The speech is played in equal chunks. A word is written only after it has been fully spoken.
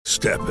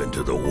Step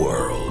into the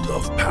world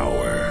of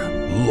power,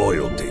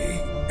 loyalty,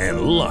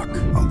 and luck.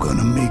 I'm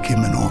gonna make him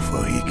an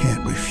offer he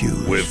can't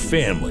refuse. With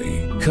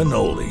family,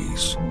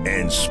 cannolis,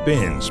 and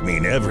spins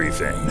mean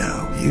everything.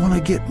 Now, you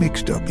wanna get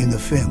mixed up in the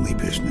family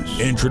business.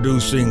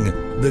 Introducing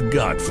The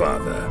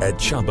Godfather at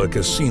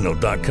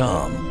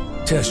ChumbaCasino.com.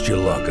 Test your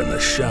luck in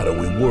the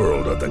shadowy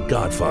world of The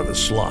Godfather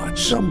slot.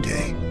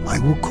 Someday, I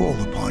will call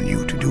upon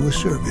you to do a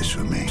service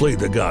for me. Play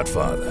The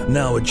Godfather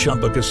now at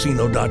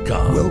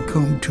ChumbaCasino.com.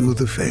 Welcome to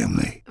the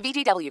family.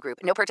 VGW Group.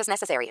 No purchase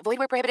necessary. Void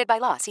where prohibited by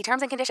law. See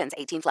terms and conditions.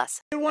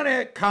 18+. I want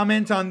to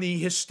comment on the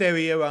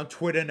hysteria around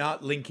Twitter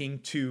not linking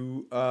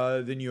to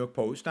the New York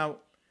Post. Now,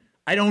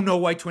 I don't know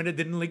why Twitter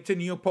didn't link to the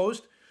New York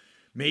Post.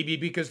 Maybe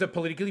because they're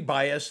politically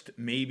biased.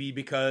 Maybe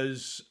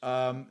because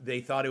they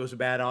thought it was a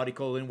bad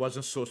article and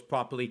wasn't sourced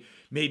properly.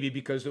 Maybe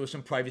because there were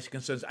some privacy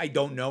concerns. I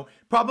don't know.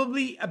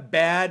 Probably a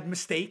bad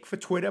mistake for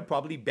Twitter.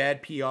 Probably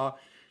bad PR.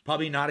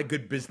 Probably not a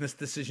good business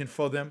decision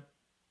for them.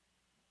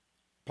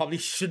 Probably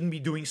shouldn't be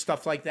doing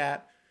stuff like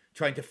that.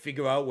 Trying to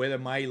figure out whether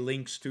my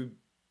links to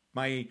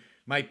my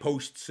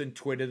posts in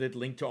Twitter that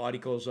link to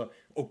articles are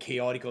okay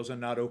articles or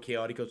not okay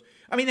articles.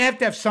 I mean, they have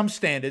to have some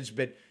standards,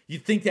 but you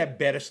think they have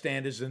better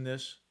standards than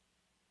this?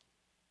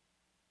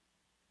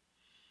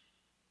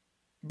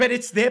 But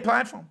it's their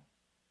platform.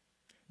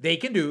 They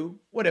can do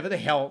whatever the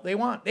hell they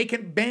want. They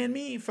can ban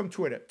me from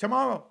Twitter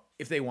tomorrow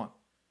if they want.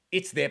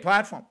 It's their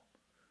platform.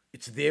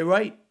 It's their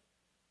right.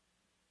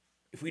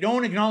 If we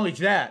don't acknowledge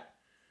that,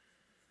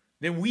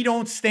 then we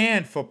don't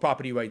stand for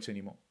property rights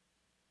anymore.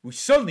 We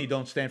certainly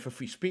don't stand for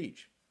free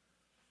speech.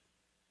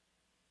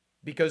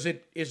 Because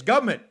it is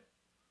government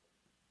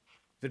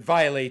that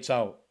violates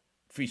our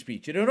free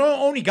speech. It's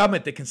only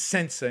government that can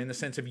censor in the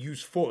sense of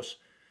use force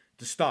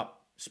to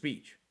stop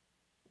speech.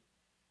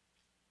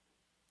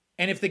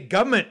 And if the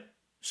government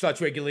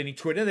starts regulating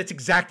Twitter, that's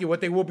exactly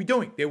what they will be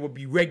doing. They will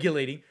be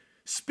regulating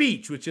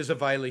speech, which is a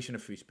violation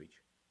of free speech.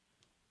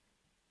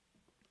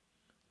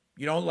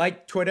 You don't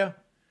like Twitter?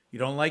 You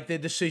don't like their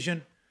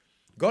decision?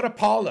 Go to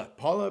Parler.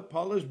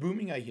 Parler's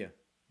booming, I hear.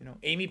 You know,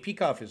 Amy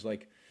Peikoff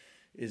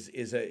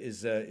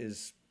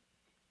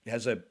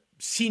has a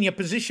senior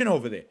position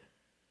over there.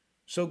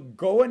 So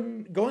go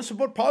and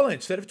support Parler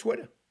instead of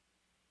Twitter.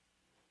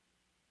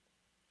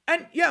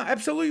 And yeah,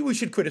 absolutely, we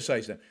should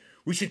criticize them.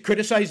 We should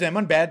criticize them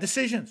on bad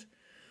decisions.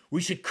 We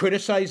should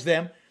criticize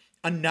them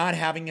on not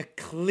having a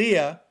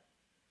clear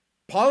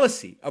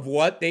policy of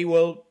what they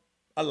will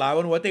allow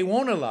and what they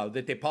won't allow,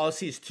 that their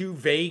policy is too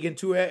vague and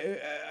too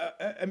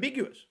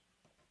ambiguous.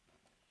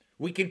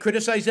 We can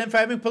criticize them for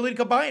having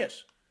political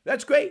bias.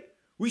 That's great.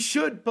 We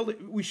should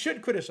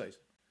criticize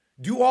them.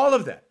 Do all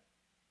of that.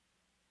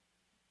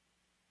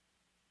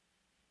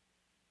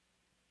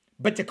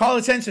 But to call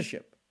it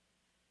censorship,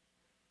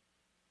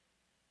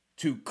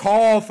 to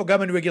call for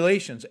government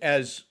regulations,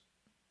 as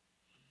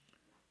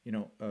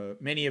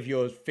many of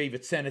your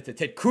favorite Senator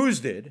Ted Cruz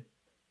did,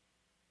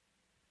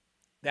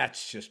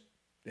 that's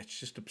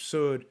just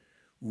absurd,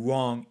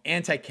 wrong,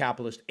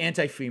 anti-capitalist,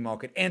 anti-free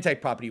market,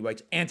 anti-property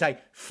rights,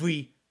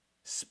 anti-free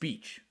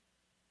speech.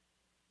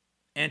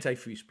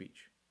 Anti-free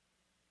speech.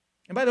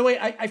 And by the way,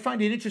 I find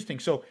it interesting.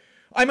 So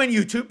I'm on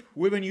YouTube.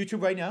 We're on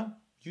YouTube right now.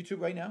 You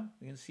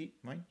can see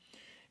mine.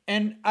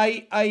 And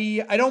I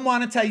don't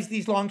monetize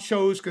these long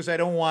shows because I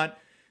don't want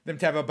them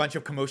to have a bunch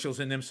of commercials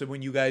in them. So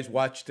when you guys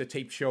watch the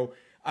tape show,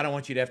 I don't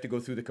want you to have to go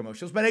through the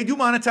commercials. But I do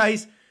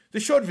monetize the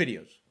short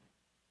videos.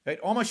 Right?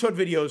 All my short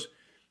videos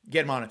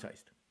get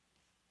monetized.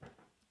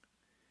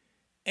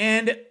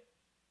 And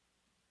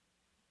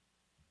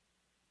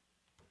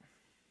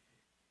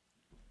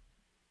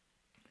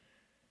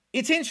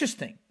it's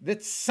interesting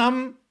that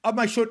some of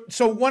my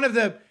so one of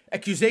the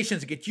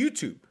accusations against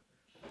YouTube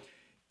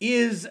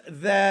is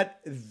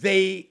that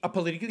they are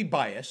politically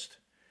biased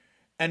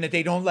and that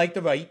they don't like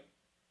the right.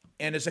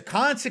 And as a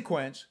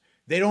consequence,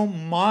 they don't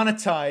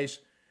monetize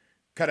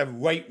kind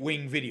of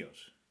right-wing videos,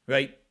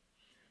 right?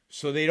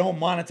 So they don't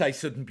monetize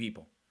certain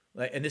people.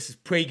 And this is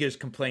Prager's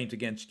complaint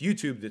against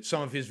YouTube, that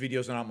some of his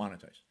videos are not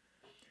monetized.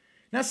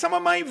 Now, some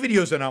of my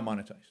videos are not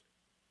monetized.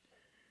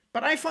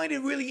 But I find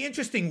it really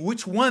interesting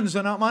which ones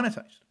are not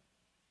monetized.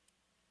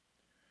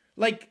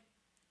 Like,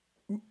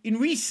 in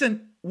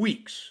recent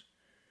weeks,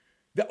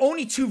 the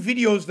only two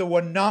videos that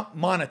were not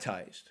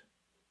monetized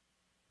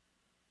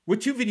were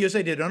two videos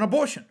I did on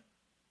abortion.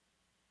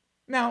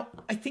 Now,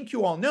 I think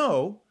you all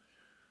know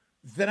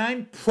that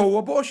I'm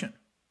pro-abortion.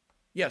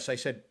 Yes, I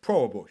said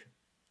pro-abortion.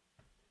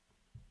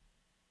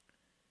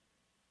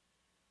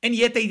 And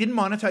yet they didn't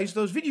monetize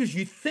those videos.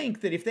 You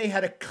think that if they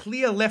had a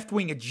clear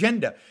left-wing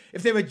agenda,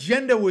 if their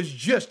agenda was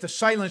just to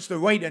silence the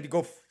right and to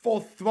go full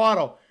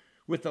throttle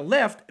with the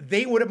left,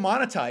 they would have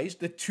monetized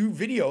the two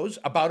videos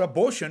about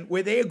abortion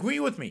where they agree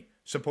with me,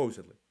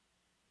 supposedly.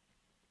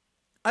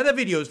 Other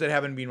videos that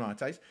haven't been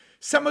monetized,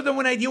 some of them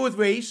when I deal with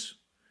race,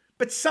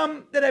 but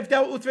some that I've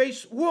dealt with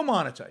race were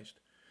monetized.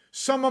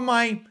 Some of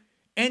my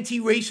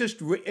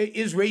anti-racist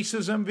is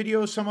racism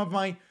videos, some of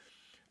my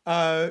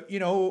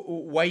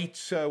white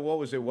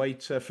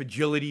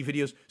fragility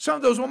videos, some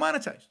of those were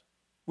monetized,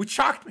 which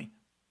shocked me,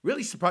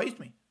 really surprised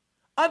me.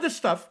 Other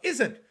stuff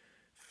isn't,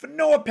 for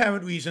no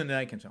apparent reason that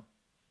I can tell.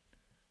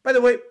 By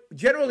the way,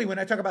 generally when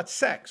I talk about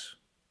sex,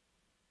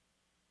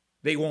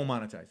 they won't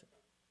monetize it.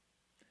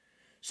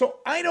 So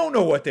I don't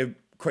know what their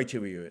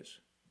criteria is.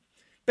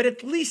 But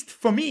at least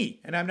for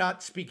me, and I'm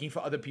not speaking for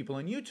other people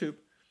on YouTube,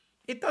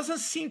 it doesn't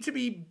seem to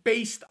be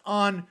based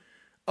on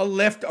a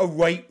left or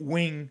right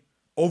wing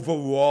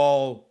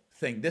overall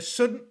thing. There's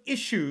certain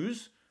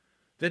issues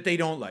that they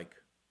don't like.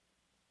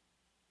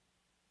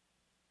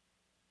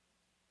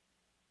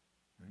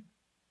 Right?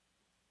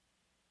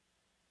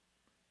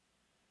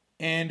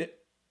 And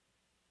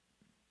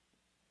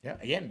yeah,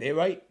 again, they're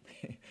right.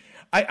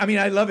 I mean,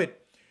 I love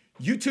it.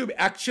 YouTube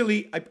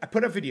actually, I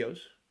put up videos,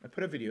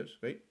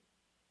 right?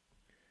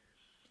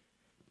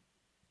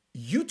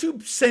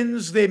 YouTube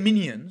sends their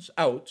minions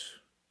out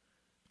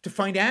to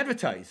find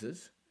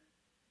advertisers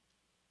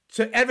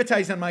to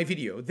advertise on my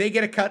video. They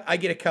get a cut, I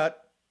get a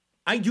cut.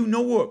 I do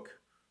no work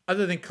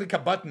other than click a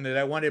button that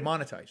I wanted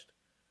monetized.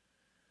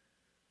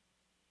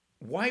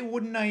 Why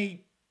wouldn't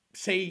I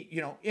say,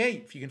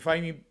 hey, if you can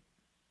find me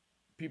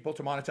people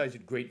to monetize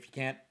it, great. If you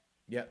can't,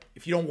 yeah.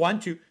 If you don't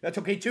want to, that's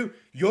okay too.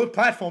 Your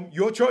platform,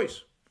 your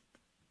choice.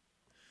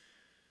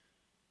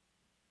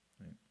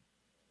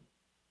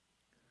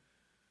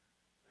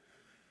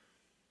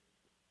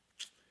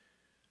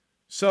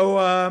 So,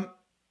 I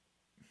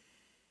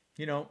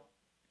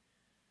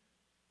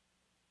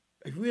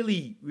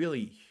really,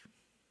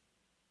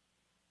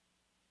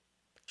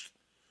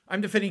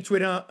 I'm defending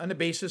Twitter on the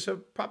basis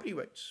of property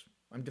rights.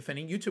 I'm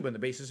defending YouTube on the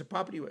basis of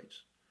property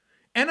rights.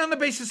 And on the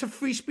basis of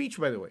free speech,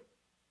 by the way.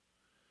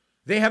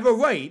 They have a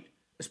right,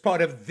 as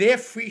part of their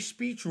free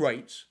speech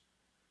rights,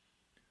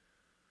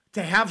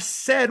 to have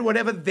said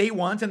whatever they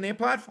want on their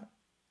platform.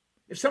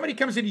 If somebody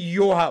comes into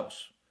your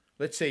house,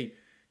 let's say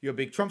you're a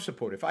big Trump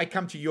supporter, if I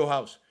come to your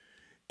house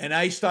and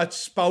I start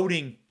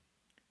spouting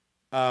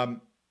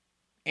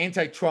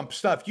anti-Trump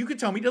stuff, you can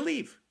tell me to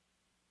leave.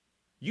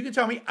 You can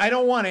tell me I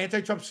don't want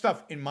anti-Trump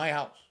stuff in my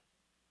house.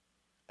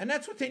 And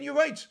that's within your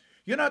rights.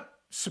 You're not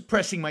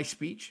suppressing my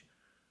speech.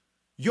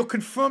 You're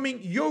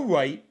confirming your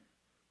right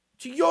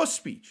to your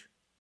speech.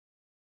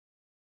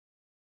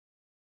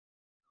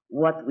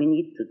 What we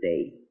need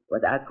today,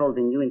 what I call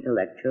the new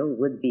intellectual,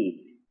 would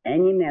be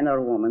any man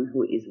or woman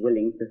who is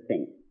willing to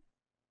think.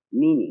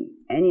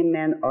 Meaning, any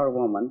man or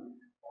woman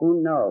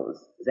who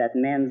knows that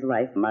man's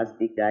life must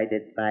be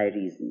guided by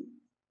reason,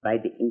 by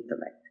the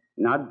intellect,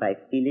 not by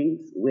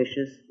feelings,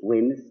 wishes,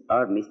 whims,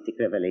 or mystic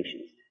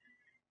revelations.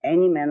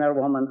 Any man or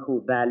woman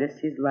who values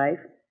his life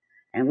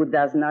and who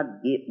does not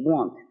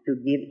want to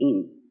give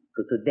in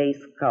to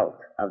today's cult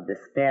of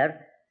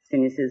despair,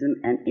 cynicism,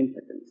 and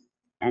impotence,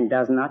 and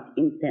does not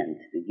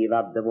intend to give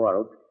up the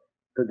world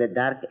to the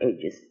dark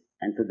ages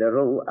and to the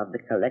rule of the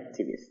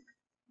collectivist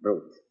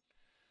brute.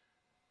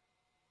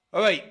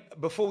 All right,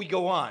 before we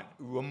go on,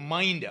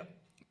 reminder,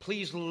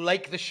 please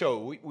like the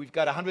show. We've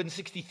got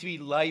 163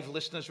 live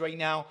listeners right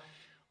now,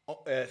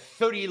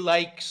 30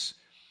 likes.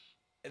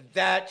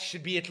 That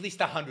should be at least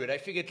 100. I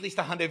figure at least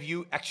 100 of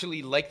you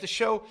actually like the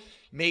show.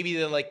 Maybe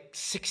there are like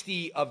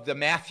 60 of the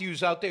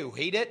Matthews out there who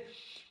hate it,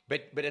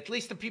 but at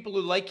least the people who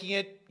are liking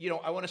it,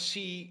 I want to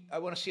see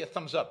a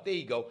thumbs up. There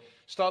you go.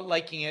 Start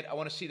liking it. I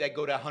want to see that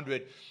go to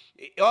 100.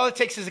 All it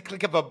takes is a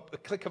click of a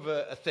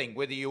thing.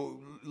 Whether you're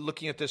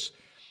looking at this,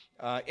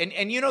 and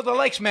the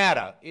likes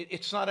matter.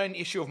 It's not an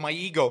issue of my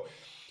ego.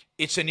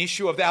 It's an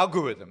issue of the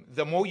algorithm.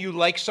 The more you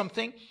like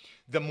something,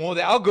 the more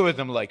the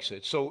algorithm likes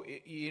it. So,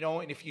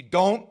 and if you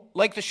don't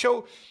like the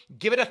show,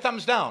 give it a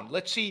thumbs down.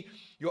 Let's see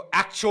your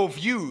actual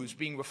views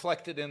being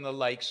reflected in the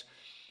likes.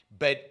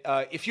 But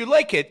if you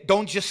like it,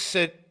 don't just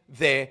sit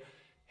there.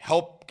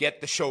 Help get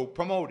the show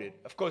promoted.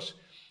 Of course,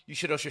 you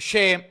should also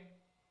share.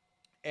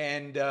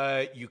 And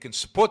you can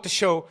support the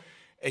show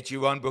at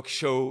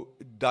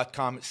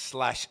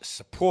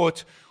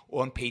JaronBrooksShow.com/support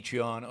or on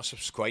Patreon or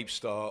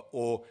Subscribestar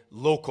or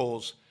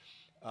Locals.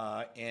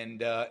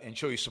 And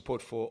show your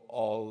support for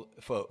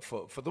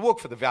the work,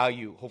 for the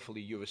value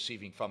hopefully you're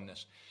receiving from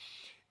this.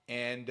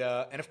 And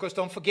of course,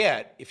 don't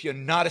forget, if you're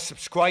not a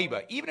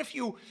subscriber, even if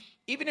you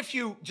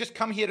just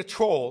come here to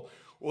troll,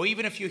 or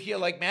even if you're here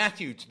like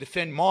Matthew to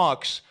defend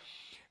Marx,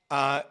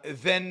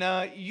 then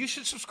you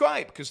should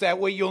subscribe, because that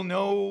way you'll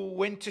know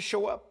when to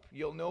show up.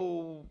 You'll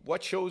know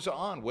what shows are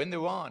on, when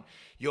they're on.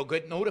 You'll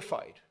get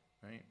notified,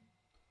 right?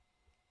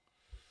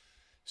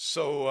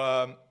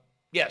 So,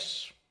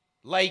 yes,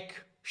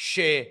 like,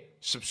 share,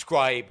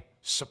 subscribe,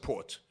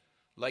 support.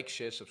 Like,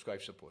 share,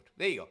 subscribe, support.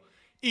 There you go.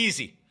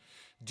 Easy.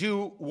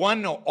 Do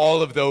one or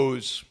all of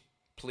those,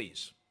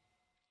 please.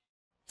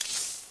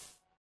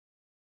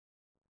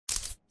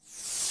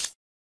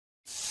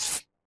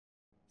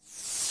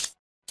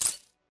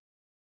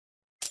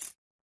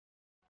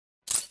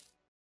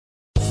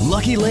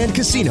 Lucky Land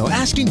Casino,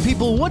 asking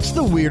people, what's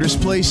the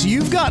weirdest place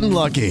you've gotten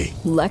lucky?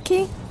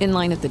 Lucky? In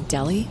line at the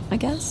deli, I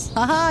guess?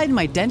 Aha, in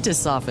my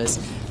dentist's office.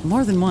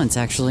 More than once,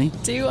 actually.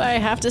 Do I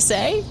have to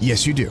say?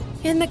 Yes, you do.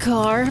 In the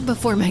car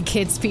before my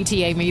kids'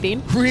 PTA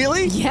meeting.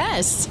 Really?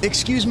 Yes.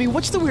 Excuse me,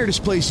 what's the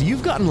weirdest place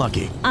you've gotten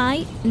lucky?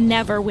 I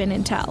never win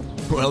and tell.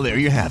 Well, there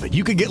you have it.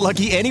 You can get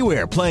lucky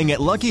anywhere, playing at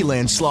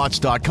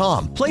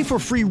LuckyLandSlots.com. Play for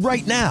free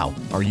right now.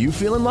 Are you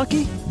feeling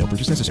lucky? No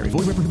purchase necessary. Void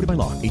where prohibited by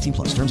law. 18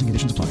 plus. Terms and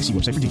conditions apply. See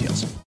website for details.